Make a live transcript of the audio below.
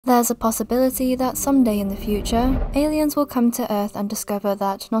There's a possibility that someday in the future, aliens will come to Earth and discover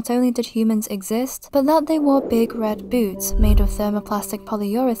that not only did humans exist, but that they wore big red boots made of thermoplastic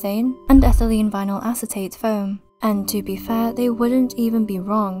polyurethane and ethylene vinyl acetate foam. And to be fair, they wouldn't even be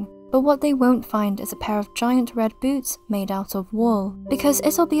wrong. But what they won't find is a pair of giant red boots made out of wool. Because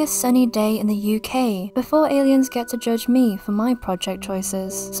it'll be a sunny day in the UK before aliens get to judge me for my project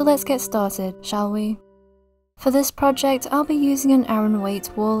choices. So let's get started, shall we? For this project, I'll be using an Aran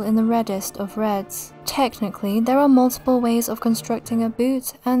weight wool in the reddest of reds. Technically, there are multiple ways of constructing a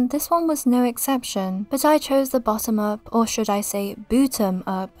boot, and this one was no exception, but I chose the bottom-up, or should I say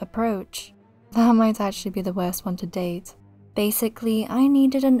bootom-up approach. That might actually be the worst one to date. Basically, I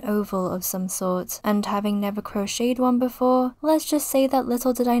needed an oval of some sort, and having never crocheted one before, let's just say that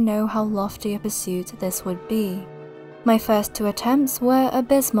little did I know how lofty a pursuit this would be. My first 2 attempts were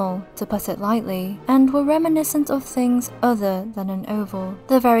abysmal, to put it lightly, and were reminiscent of things other than an oval.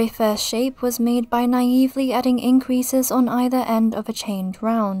 The very first shape was made by naively adding increases on either end of a chained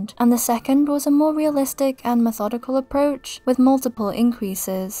round, and the second was a more realistic and methodical approach with multiple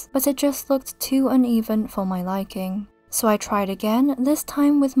increases, but it just looked too uneven for my liking. So I tried again, this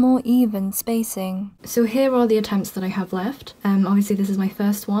time with more even spacing. So here are the attempts that I have left. Obviously this is my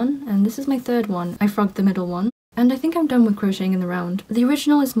first one, and this is my third one. I frogged the middle one. And I think I'm done with crocheting in the round. The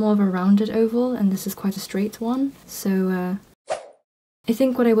original is more of a rounded oval, and this is quite a straight one. So I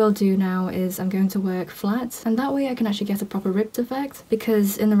think what I will do now is I'm going to work flat, and that way I can actually get a proper ribbed effect,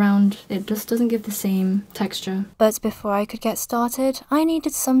 because in the round it just doesn't give the same texture. But before I could get started, I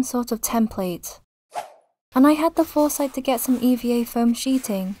needed some sort of template. And I had the foresight to get some EVA foam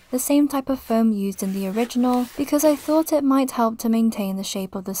sheeting, the same type of foam used in the original, because I thought it might help to maintain the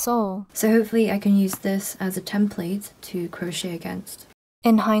shape of the sole. So hopefully I can use this as a template to crochet against.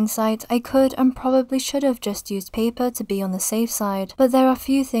 In hindsight, I could and probably should have just used paper to be on the safe side, but there are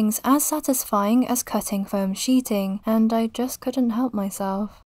few things as satisfying as cutting foam sheeting, and I just couldn't help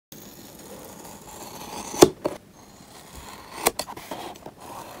myself.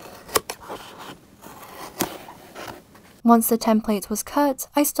 Once the template was cut,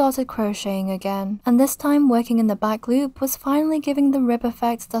 I started crocheting again, and this time working in the back loop was finally giving the rib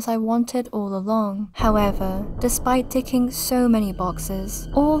effect that I wanted all along. However, despite ticking so many boxes,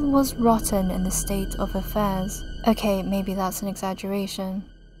 all was rotten in the state of affairs. Okay, maybe that's an exaggeration.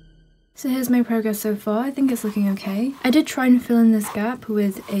 So here's my progress so far. I think it's looking okay. I did try and fill in this gap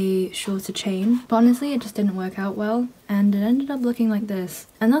with a shorter chain, but honestly it just didn't work out well, and it ended up looking like this.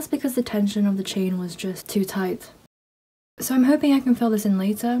 And that's because the tension of the chain was just too tight. So I'm hoping I can fill this in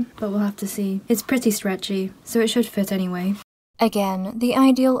later, but we'll have to see. It's pretty stretchy, so it should fit anyway. Again, the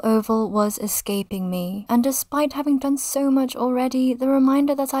ideal oval was escaping me, and despite having done so much already, the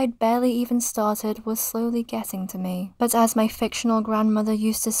reminder that I'd barely even started was slowly getting to me. But as my fictional grandmother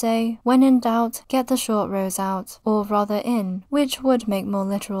used to say, when in doubt, get the short rows out, or rather in, which would make more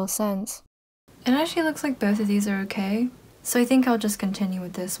literal sense. It actually looks like both of these are okay, so I think I'll just continue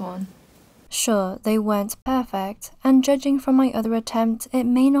with this one. Sure, they weren't perfect, and judging from my other attempt, it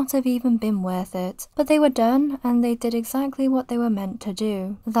may not have even been worth it, but they were done, and they did exactly what they were meant to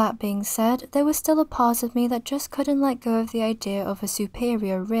do. That being said, there was still a part of me that just couldn't let go of the idea of a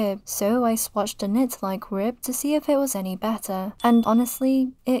superior rib, so I swatched a knit-like rib to see if it was any better, and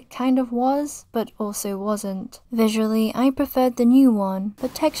honestly, it kind of was, but also wasn't. Visually, I preferred the new one,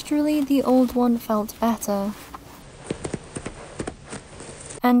 but texturally, the old one felt better.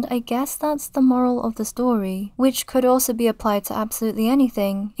 And I guess that's the moral of the story, which could also be applied to absolutely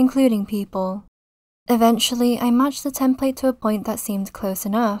anything, including people. Eventually, I matched the template to a point that seemed close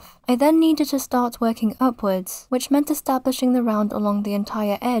enough. I then needed to start working upwards, which meant establishing the round along the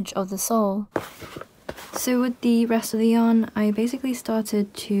entire edge of the sole. So with the rest of the yarn, I basically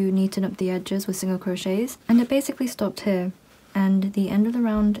started to neaten up the edges with single crochets, and it basically stopped here. And the end of the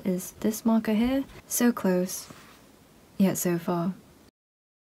round is this marker here, so close, yet so far.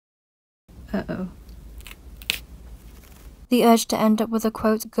 Uh-oh. The urge to end up with a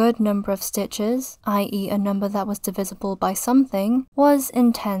quote good number of stitches, i.e. a number that was divisible by something, was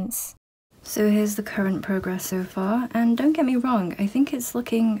intense. So here's the current progress so far, and don't get me wrong, I think it's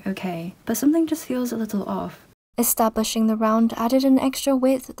looking okay, but something just feels a little off. Establishing the round added an extra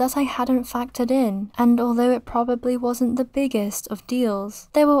width that I hadn't factored in, and although it probably wasn't the biggest of deals,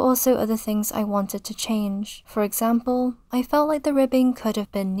 there were also other things I wanted to change. For example, I felt like the ribbing could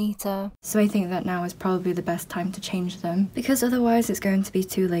have been neater. So I think that now is probably the best time to change them, because otherwise it's going to be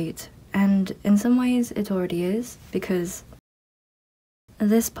too late. And in some ways it already is, because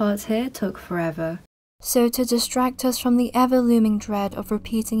this part here took forever. So to distract us from the ever-looming dread of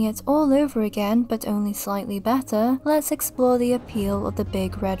repeating it all over again but only slightly better, let's explore the appeal of the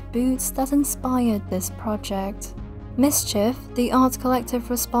big red boots that inspired this project. MSCHF, the art collective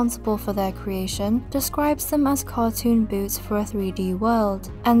responsible for their creation, describes them as cartoon boots for a 3D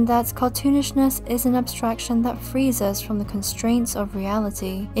world, and that cartoonishness is an abstraction that frees us from the constraints of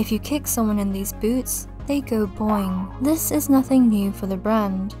reality. If you kick someone in these boots, they go boing. This is nothing new for the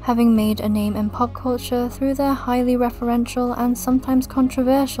brand, having made a name in pop culture through their highly referential and sometimes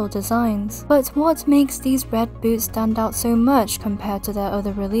controversial designs. But what makes these red boots stand out so much compared to their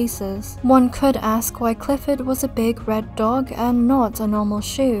other releases? One could ask why Clifford was a big red dog and not a normal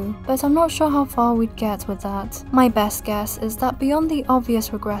shoe, but I'm not sure how far we'd get with that. My best guess is that beyond the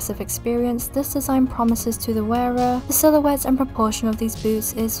obvious regressive experience this design promises to the wearer, the silhouette and proportion of these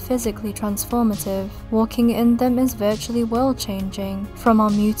boots is physically transformative. Walking in them is virtually world-changing, from our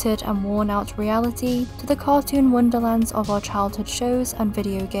muted and worn-out reality to the cartoon wonderlands of our childhood shows and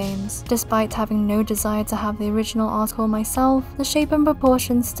video games. Despite having no desire to have the original article myself, the shape and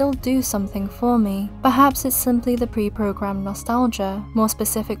proportions still do something for me. Perhaps it's simply the pre-programmed nostalgia, more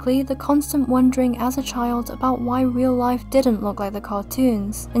specifically the constant wondering as a child about why real life didn't look like the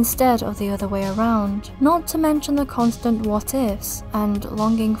cartoons, instead of the other way around. Not to mention the constant what-ifs, and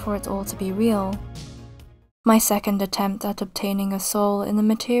longing for it all to be real. My second attempt at obtaining a soul in the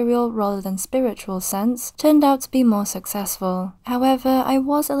material rather than spiritual sense turned out to be more successful. However, I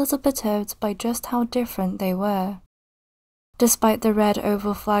was a little perturbed by just how different they were. Despite the red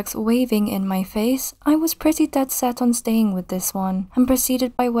oval flags waving in my face, I was pretty dead set on staying with this one, and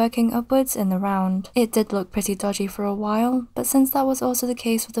proceeded by working upwards in the round. It did look pretty dodgy for a while, but since that was also the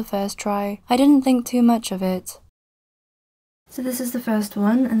case with the first try, I didn't think too much of it. So this is the first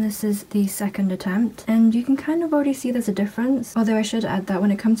one, and this is the second attempt, and you can kind of already see there's a difference, although I should add that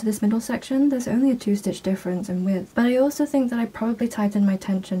when it comes to this middle section, there's only a 2-stitch difference in width. But I also think that I probably tightened my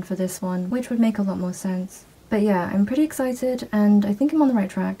tension for this one, which would make a lot more sense. But yeah, I'm pretty excited, and I think I'm on the right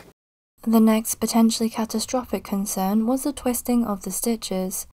track. The next potentially catastrophic concern was the twisting of the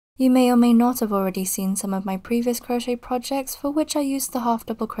stitches. You may or may not have already seen some of my previous crochet projects for which I used the half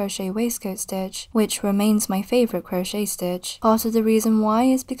double crochet waistcoat stitch, which remains my favourite crochet stitch. Part of the reason why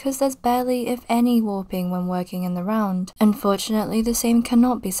is because there's barely if any warping when working in the round. Unfortunately, the same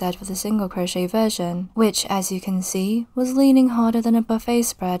cannot be said for the single crochet version, which as you can see, was leaning harder than a buffet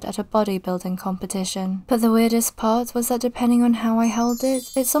spread at a bodybuilding competition. But the weirdest part was that depending on how I held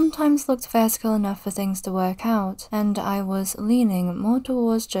it, it sometimes looked vertical enough for things to work out, and I was leaning more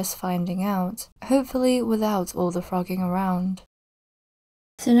towards just finding out, hopefully without all the frogging around.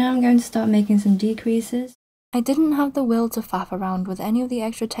 So now I'm going to start making some decreases. I didn't have the will to faff around with any of the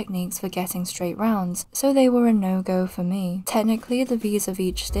extra techniques for getting straight rounds, so they were a no-go for me. Technically, the V's of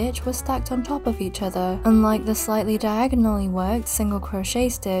each stitch were stacked on top of each other, unlike the slightly diagonally worked single crochet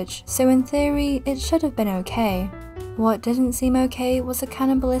stitch, so in theory, it should have been okay. What didn't seem okay was a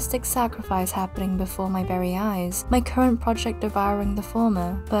cannibalistic sacrifice happening before my very eyes, my current project devouring the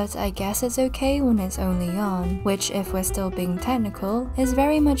former, but I guess it's okay when it's only yarn, which if we're still being technical, is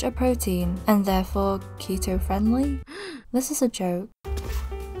very much a protein, and therefore keto friendly? This is a joke.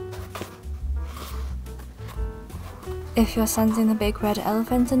 If you're sensing the big red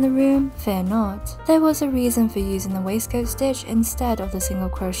elephant in the room, fear not. There was a reason for using the waistcoat stitch instead of the single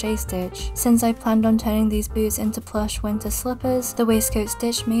crochet stitch. Since I planned on turning these boots into plush winter slippers, the waistcoat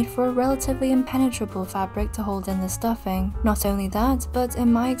stitch made for a relatively impenetrable fabric to hold in the stuffing. Not only that, but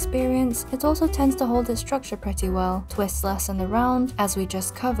in my experience, it also tends to hold its structure pretty well, twists less in the round, as we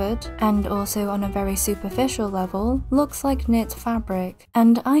just covered, and also on a very superficial level, looks like knit fabric.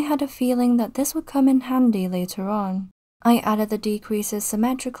 And I had a feeling that this would come in handy later on. I added the decreases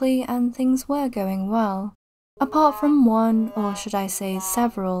symmetrically and things were going well. Apart from one, or should I say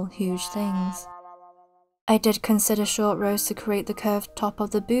several, huge things. I did consider short rows to create the curved top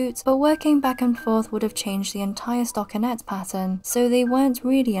of the boot, but working back and forth would have changed the entire stockinette pattern, so they weren't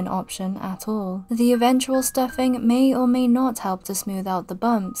really an option at all. The eventual stuffing may or may not help to smooth out the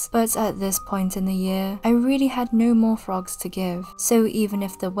bumps, but at this point in the year, I really had no more frogs to give, so even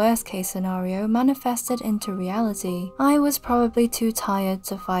if the worst case scenario manifested into reality, I was probably too tired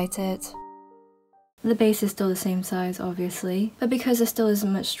to fight it. The base is still the same size, obviously, but because there still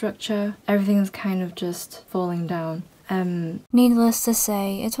isn't much structure, everything's kind of just falling down. Needless to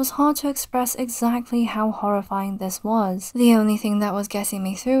say, it was hard to express exactly how horrifying this was. The only thing that was getting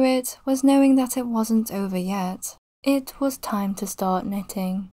me through it was knowing that it wasn't over yet. It was time to start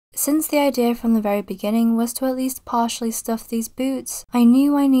knitting. Since the idea from the very beginning was to at least partially stuff these boots, I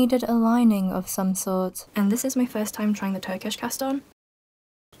knew I needed a lining of some sort. And this is my first time trying the Turkish cast on.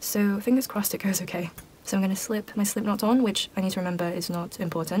 So fingers crossed it goes okay. So I'm going to slip my slip knot on, which I need to remember is not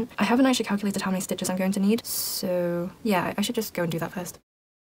important. I haven't actually calculated how many stitches I'm going to need, so yeah, I should just go and do that first.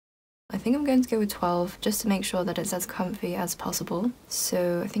 I think I'm going to go with 12, just to make sure that it's as comfy as possible.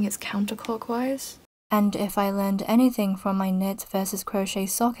 So I think it's counterclockwise. And if I learned anything from my knit versus crochet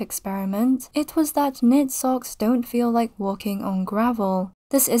sock experiment, it was that knit socks don't feel like walking on gravel.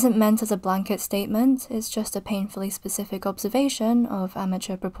 This isn't meant as a blanket statement, it's just a painfully specific observation of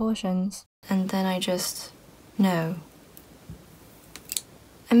amateur proportions. And then I just... no.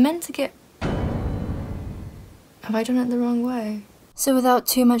 I meant to get... Have I done it the wrong way? So without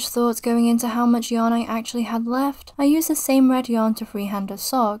too much thought going into how much yarn I actually had left, I used the same red yarn to freehand a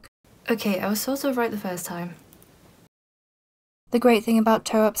sock. Okay, I was sort of right the first time. The great thing about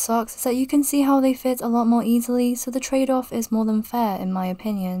toe-up socks is that you can see how they fit a lot more easily, so the trade-off is more than fair in my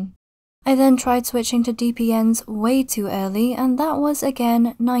opinion. I then tried switching to DPNs way too early, and that was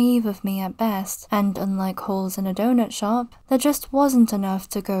again naive of me at best, and unlike holes in a donut shop, there just wasn't enough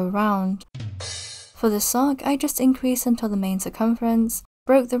to go round. For the sock, I just increased until the main circumference,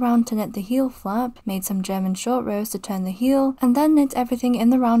 broke the round to knit the heel flap, made some German short rows to turn the heel, and then knit everything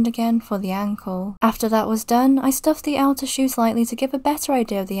in the round again for the ankle. After that was done, I stuffed the outer shoe slightly to give a better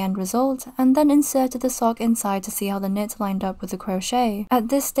idea of the end result, and then inserted the sock inside to see how the knit lined up with the crochet. At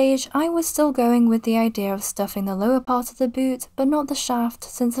this stage, I was still going with the idea of stuffing the lower part of the boot, but not the shaft,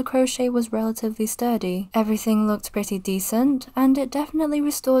 since the crochet was relatively sturdy. Everything looked pretty decent, and it definitely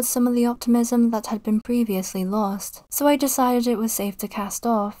restored some of the optimism that had been previously lost, so I decided it was safe to cast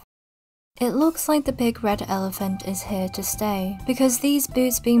off. It looks like the big red elephant is here to stay, because these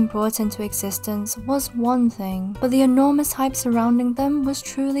boots being brought into existence was one thing, but the enormous hype surrounding them was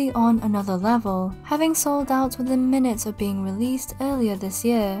truly on another level, having sold out within minutes of being released earlier this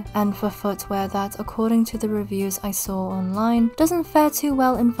year, and for footwear that, according to the reviews I saw online, doesn't fare too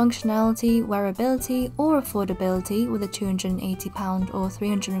well in functionality, wearability, or affordability with a £280 or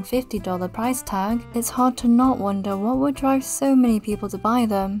 $350 price tag. It's hard to not wonder what would drive so many people to buy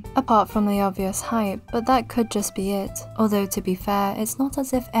them, apart from the obvious hype, but that could just be it, although to be fair, it's not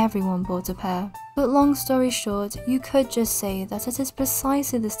as if everyone bought a pair. But long story short, you could just say that it is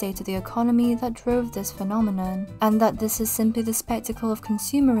precisely the state of the economy that drove this phenomenon, and that this is simply the spectacle of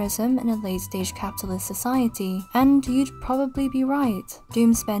consumerism in a late-stage capitalist society, and you'd probably be right.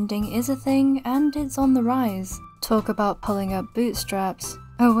 Doom spending is a thing, and it's on the rise. Talk about pulling up bootstraps.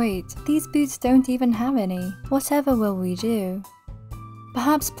 Oh wait, these boots don't even have any. Whatever will we do?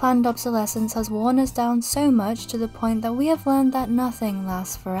 Perhaps planned obsolescence has worn us down so much to the point that we have learned that nothing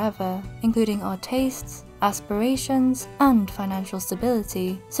lasts forever, including our tastes, aspirations, and financial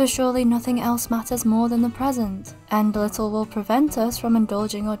stability, so surely nothing else matters more than the present, and little will prevent us from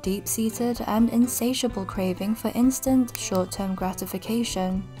indulging our deep-seated and insatiable craving for instant, short-term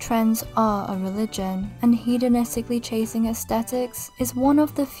gratification. Trends are a religion, and hedonistically chasing aesthetics is one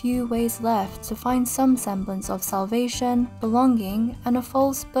of the few ways left to find some semblance of salvation, belonging, and a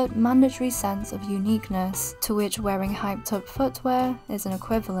false but mandatory sense of uniqueness, to which wearing hyped-up footwear is an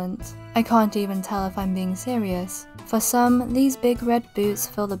equivalent. I can't even tell if I'm being serious. For some, these big red boots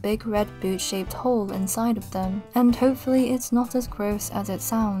fill the big red boot-shaped hole inside of them, and hopefully it's not as gross as it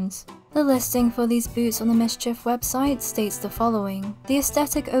sounds. The listing for these boots on the MSCHF website states the following: the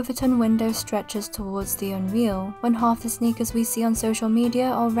aesthetic Overton window stretches towards the unreal. When half the sneakers we see on social media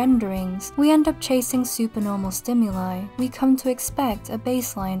are renderings, we end up chasing supernormal stimuli. We come to expect a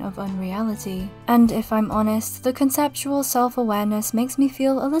baseline of unreality. And if I'm honest, the conceptual self-awareness makes me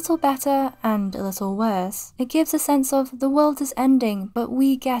feel a little better and a little worse. It gives a sense of the world is ending, but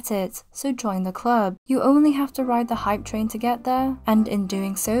we get it, so join the club. You only have to ride the hype train to get there, and in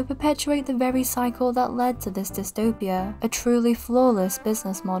doing so perpetuate the very cycle that led to this dystopia, a truly flawless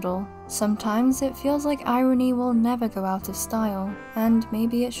business model. Sometimes it feels like irony will never go out of style, and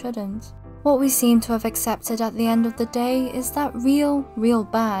maybe it shouldn't. What we seem to have accepted at the end of the day is that real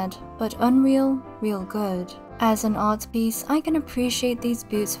bad, but unreal, real good. As an art piece, I can appreciate these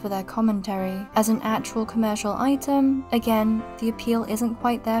boots for their commentary. As an actual commercial item, again, the appeal isn't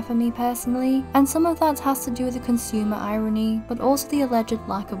quite there for me personally, and some of that has to do with the consumer irony, but also the alleged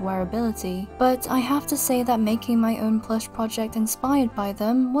lack of wearability. But I have to say that making my own plush project inspired by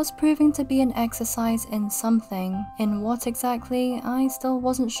them was proving to be an exercise in something. In what exactly, I still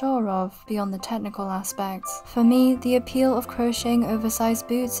wasn't sure of, beyond the technical aspects. For me, the appeal of crocheting oversized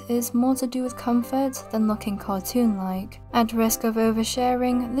boots is more to do with comfort than looking cartoon-like. At risk of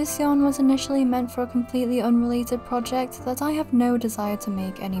oversharing, this yarn was initially meant for a completely unrelated project that I have no desire to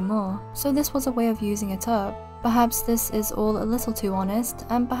make anymore, so this was a way of using it up. Perhaps this is all a little too honest,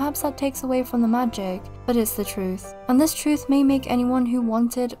 and perhaps that takes away from the magic, but it's the truth. And this truth may make anyone who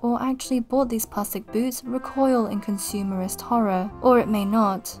wanted or actually bought these plastic boots recoil in consumerist horror, or it may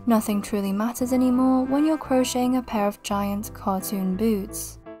not. Nothing truly matters anymore when you're crocheting a pair of giant cartoon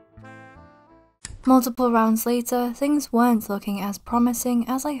boots. Multiple rounds later, things weren't looking as promising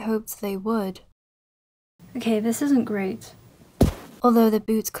as I hoped they would. Okay, this isn't great. Although the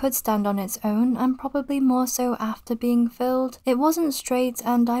boot could stand on its own, and probably more so after being filled, it wasn't straight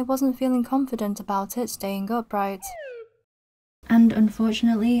and I wasn't feeling confident about it staying upright. And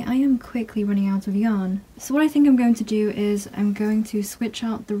unfortunately, I am quickly running out of yarn. So what I think I'm going to do is I'm going to switch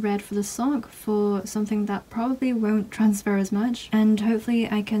out the red for the sock for something that probably won't transfer as much, and hopefully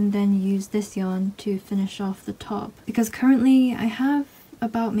I can then use this yarn to finish off the top. Because currently I have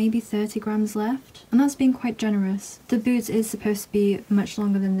about maybe 30 grams left, and that's being quite generous. The boot is supposed to be much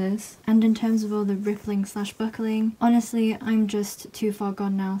longer than this, and in terms of all the rippling / buckling, honestly I'm just too far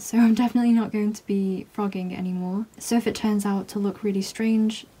gone now, so I'm definitely not going to be frogging anymore. So if it turns out to look really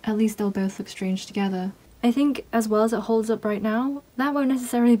strange, at least they'll both look strange together. I think as well as it holds up right now, that won't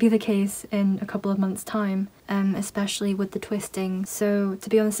necessarily be the case in a couple of months' time, especially with the twisting. So to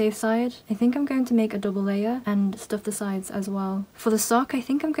be on the safe side, I think I'm going to make a double layer and stuff the sides as well. For the sock, I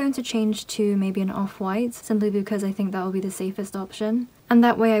think I'm going to change to maybe an off-white, simply because I think that will be the safest option. And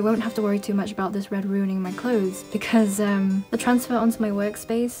that way I won't have to worry too much about this red ruining my clothes, because the transfer onto my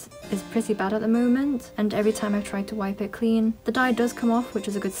workspace is pretty bad at the moment, and every time I've tried to wipe it clean, the dye does come off, which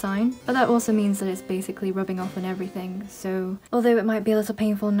is a good sign, but that also means that it's basically rubbing off on everything. So although it might be a little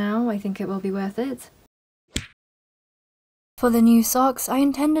painful now, I think it will be worth it. For the new socks, I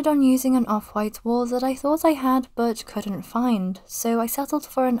intended on using an off-white wool that I thought I had but couldn't find, so I settled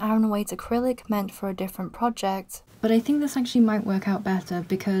for an Iron Weight acrylic meant for a different project. But I think this actually might work out better,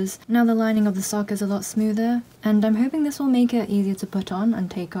 because now the lining of the sock is a lot smoother, and I'm hoping this will make it easier to put on and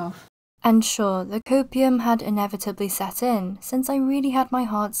take off. And sure, the copium had inevitably set in, since I really had my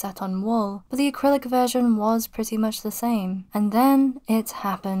heart set on wool, but the acrylic version was pretty much the same. And then it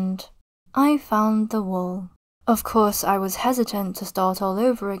happened. I found the wool. Of course, I was hesitant to start all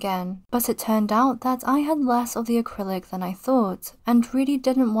over again, but it turned out that I had less of the acrylic than I thought, and really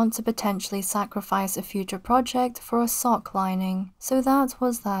didn't want to potentially sacrifice a future project for a sock lining. So that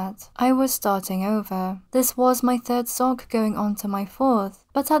was that. I was starting over. This was my third sock going on to my fourth,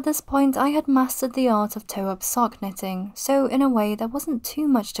 but at this point I had mastered the art of toe-up sock knitting, so in a way there wasn't too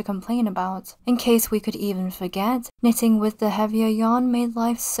much to complain about. In case we could even forget, knitting with the heavier yarn made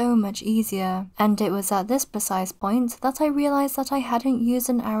life so much easier, and it was at this precise point that I realized that I hadn't used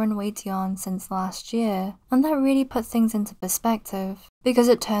an Aran weight yarn since last year, and that really put things into perspective. Because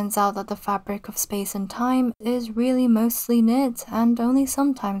it turns out that the fabric of space and time is really mostly knit and only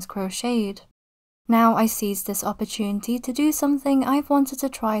sometimes crocheted. Now I seized this opportunity to do something I've wanted to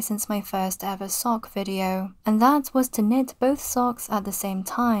try since my first ever sock video, and that was to knit both socks at the same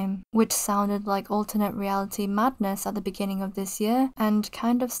time, which sounded like alternate reality madness at the beginning of this year, and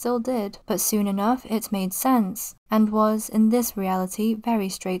kind of still did, but soon enough it made sense, and was, in this reality, very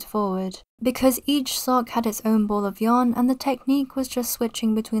straightforward. Because each sock had its own ball of yarn, and the technique was just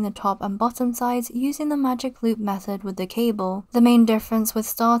switching between the top and bottom sides using the magic loop method with the cable. The main difference with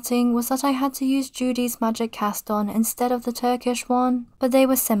starting was that I had to use Judy's magic cast-on instead of the Turkish one, but they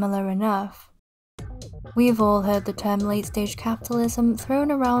were similar enough. We've all heard the term late stage capitalism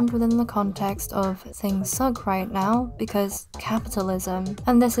thrown around within the context of things suck right now because capitalism,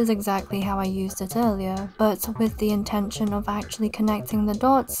 and this is exactly how I used it earlier, but with the intention of actually connecting the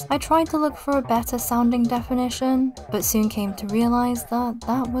dots, I tried to look for a better sounding definition, but soon came to realize that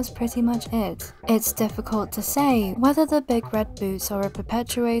that was pretty much it. It's difficult to say whether the big red boots are a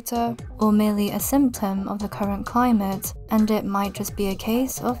perpetuator or merely a symptom of the current climate, and it might just be a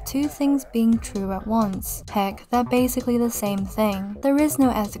case of two things being true at once. Heck, they're basically the same thing. There is no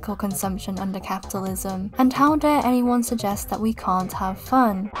ethical consumption under capitalism, and how dare anyone suggest that we can't have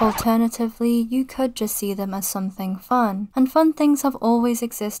fun? Alternatively, you could just see them as something fun, and fun things have always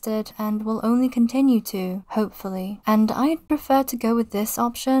existed and will only continue to, hopefully. And I'd prefer to go with this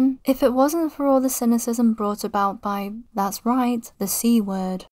option if it wasn't for all the cynicism brought about by, that's right, the C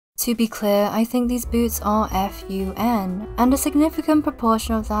word. To be clear, I think these boots are FUN, and a significant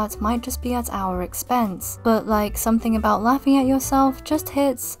proportion of that might just be at our expense, but like something about laughing at yourself just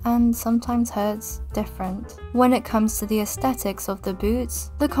hits, and sometimes hurts, different. When it comes to the aesthetics of the boots,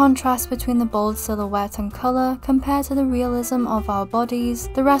 the contrast between the bold silhouette and colour compared to the realism of our bodies,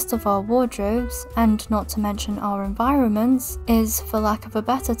 the rest of our wardrobes, and not to mention our environments, is, for lack of a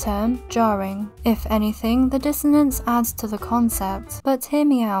better term, jarring. If anything, the dissonance adds to the concept, but hear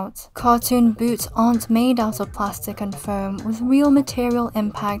me out. not. Cartoon boots aren't made out of plastic and foam with real material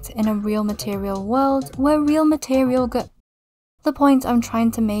impact in a real material world where real material The point I'm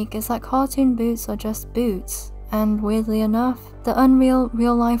trying to make is that cartoon boots are just boots, and weirdly enough, the unreal,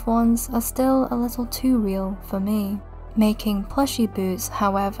 real-life ones are still a little too real for me. Making plushy boots,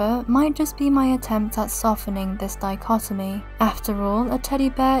 however, might just be my attempt at softening this dichotomy. After all, a teddy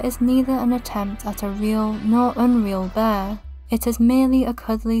bear is neither an attempt at a real nor unreal bear. It is merely a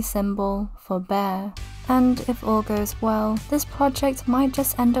cuddly symbol for bear. And if all goes well, this project might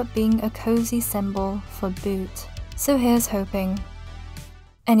just end up being a cozy symbol for boot. So here's hoping.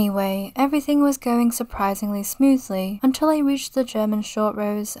 Anyway, everything was going surprisingly smoothly until I reached the German short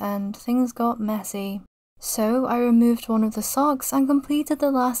rows and things got messy. So I removed one of the socks and completed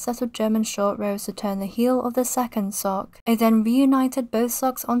the last set of German short rows to turn the heel of the second sock. I then reunited both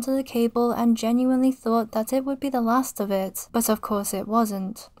socks onto the cable and genuinely thought that it would be the last of it, but of course it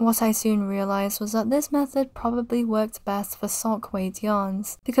wasn't. What I soon realized was that this method probably worked best for sock weight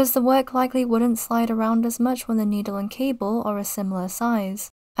yarns, because the work likely wouldn't slide around as much when the needle and cable are a similar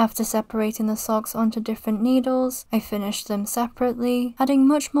size. After separating the socks onto different needles, I finished them separately, adding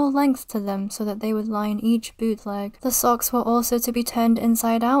much more length to them so that they would line each boot leg. The socks were also to be turned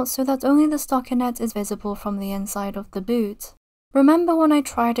inside out so that only the stockinette is visible from the inside of the boot. Remember when I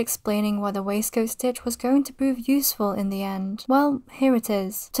tried explaining why the waistcoat stitch was going to prove useful in the end? Well, here it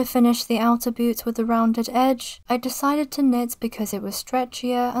is. To finish the outer boot with the rounded edge, I decided to knit because it was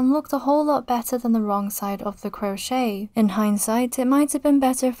stretchier and looked a whole lot better than the wrong side of the crochet. In hindsight, it might have been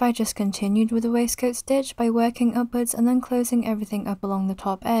better if I just continued with the waistcoat stitch by working upwards and then closing everything up along the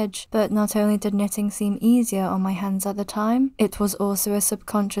top edge, but not only did knitting seem easier on my hands at the time, it was also a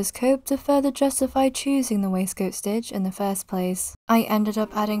subconscious cope to further justify choosing the waistcoat stitch in the first place. I ended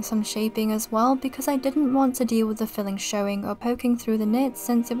up adding some shaping as well because I didn't want to deal with the filling showing or poking through the knit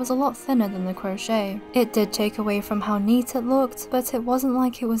since it was a lot thinner than the crochet. It did take away from how neat it looked, but it wasn't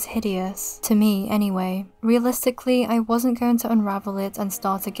like it was hideous. To me, anyway. Realistically, I wasn't going to unravel it and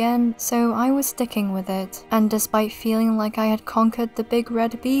start again, so I was sticking with it. And despite feeling like I had conquered the big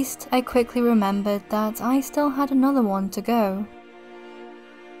red beast, I quickly remembered that I still had another one to go.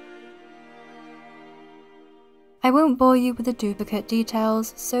 I won't bore you with the duplicate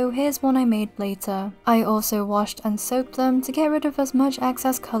details, so here's one I made later. I also washed and soaked them to get rid of as much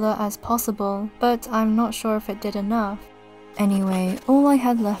excess colour as possible, but I'm not sure if it did enough. Anyway, all I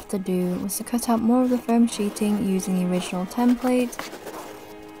had left to do was to cut out more of the foam sheeting using the original template,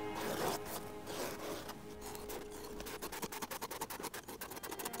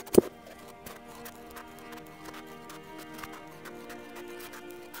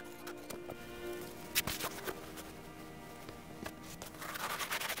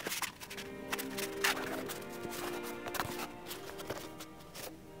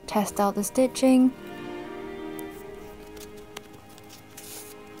 test out the stitching.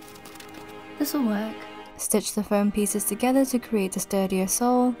 This'll work. Stitch the foam pieces together to create a sturdier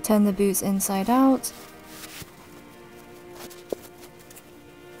sole, turn the boots inside out,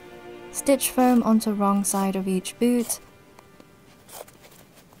 stitch foam onto wrong side of each boot,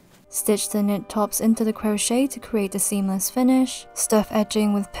 stitch the knit tops into the crochet to create a seamless finish, stuff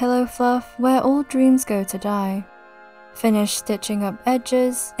edging with pillow fluff where all dreams go to die. Finish stitching up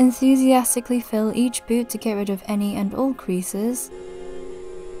edges, enthusiastically fill each boot to get rid of any and all creases,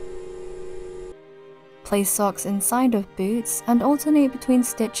 place socks inside of boots, and alternate between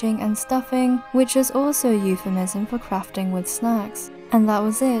stitching and stuffing, which is also a euphemism for crafting with snacks. And that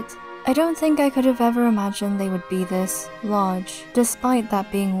was it. I don't think I could have ever imagined they would be this large, despite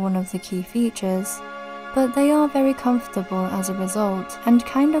that being one of the key features. But they are very comfortable as a result, and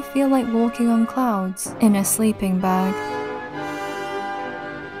kind of feel like walking on clouds in a sleeping bag.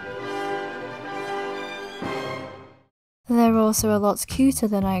 They're also a lot cuter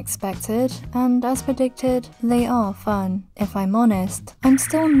than I expected, and as predicted, they are fun. If I'm honest, I'm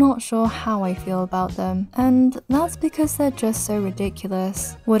still not sure how I feel about them, and that's because they're just so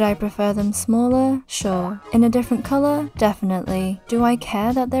ridiculous. Would I prefer them smaller? Sure. In a different colour? Definitely. Do I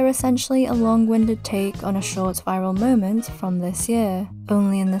care that they're essentially a long-winded take on a short viral moment from this year?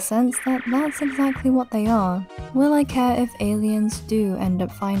 Only in the sense that that's exactly what they are. Will I care if aliens do end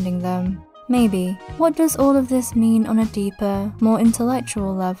up finding them? Maybe. What does all of this mean on a deeper, more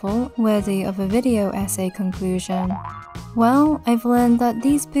intellectual level, worthy of a video essay conclusion? Well, I've learned that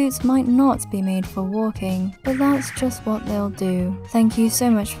these boots might not be made for walking, but that's just what they'll do. Thank you so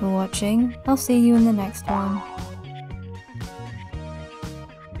much for watching. I'll see you in the next one.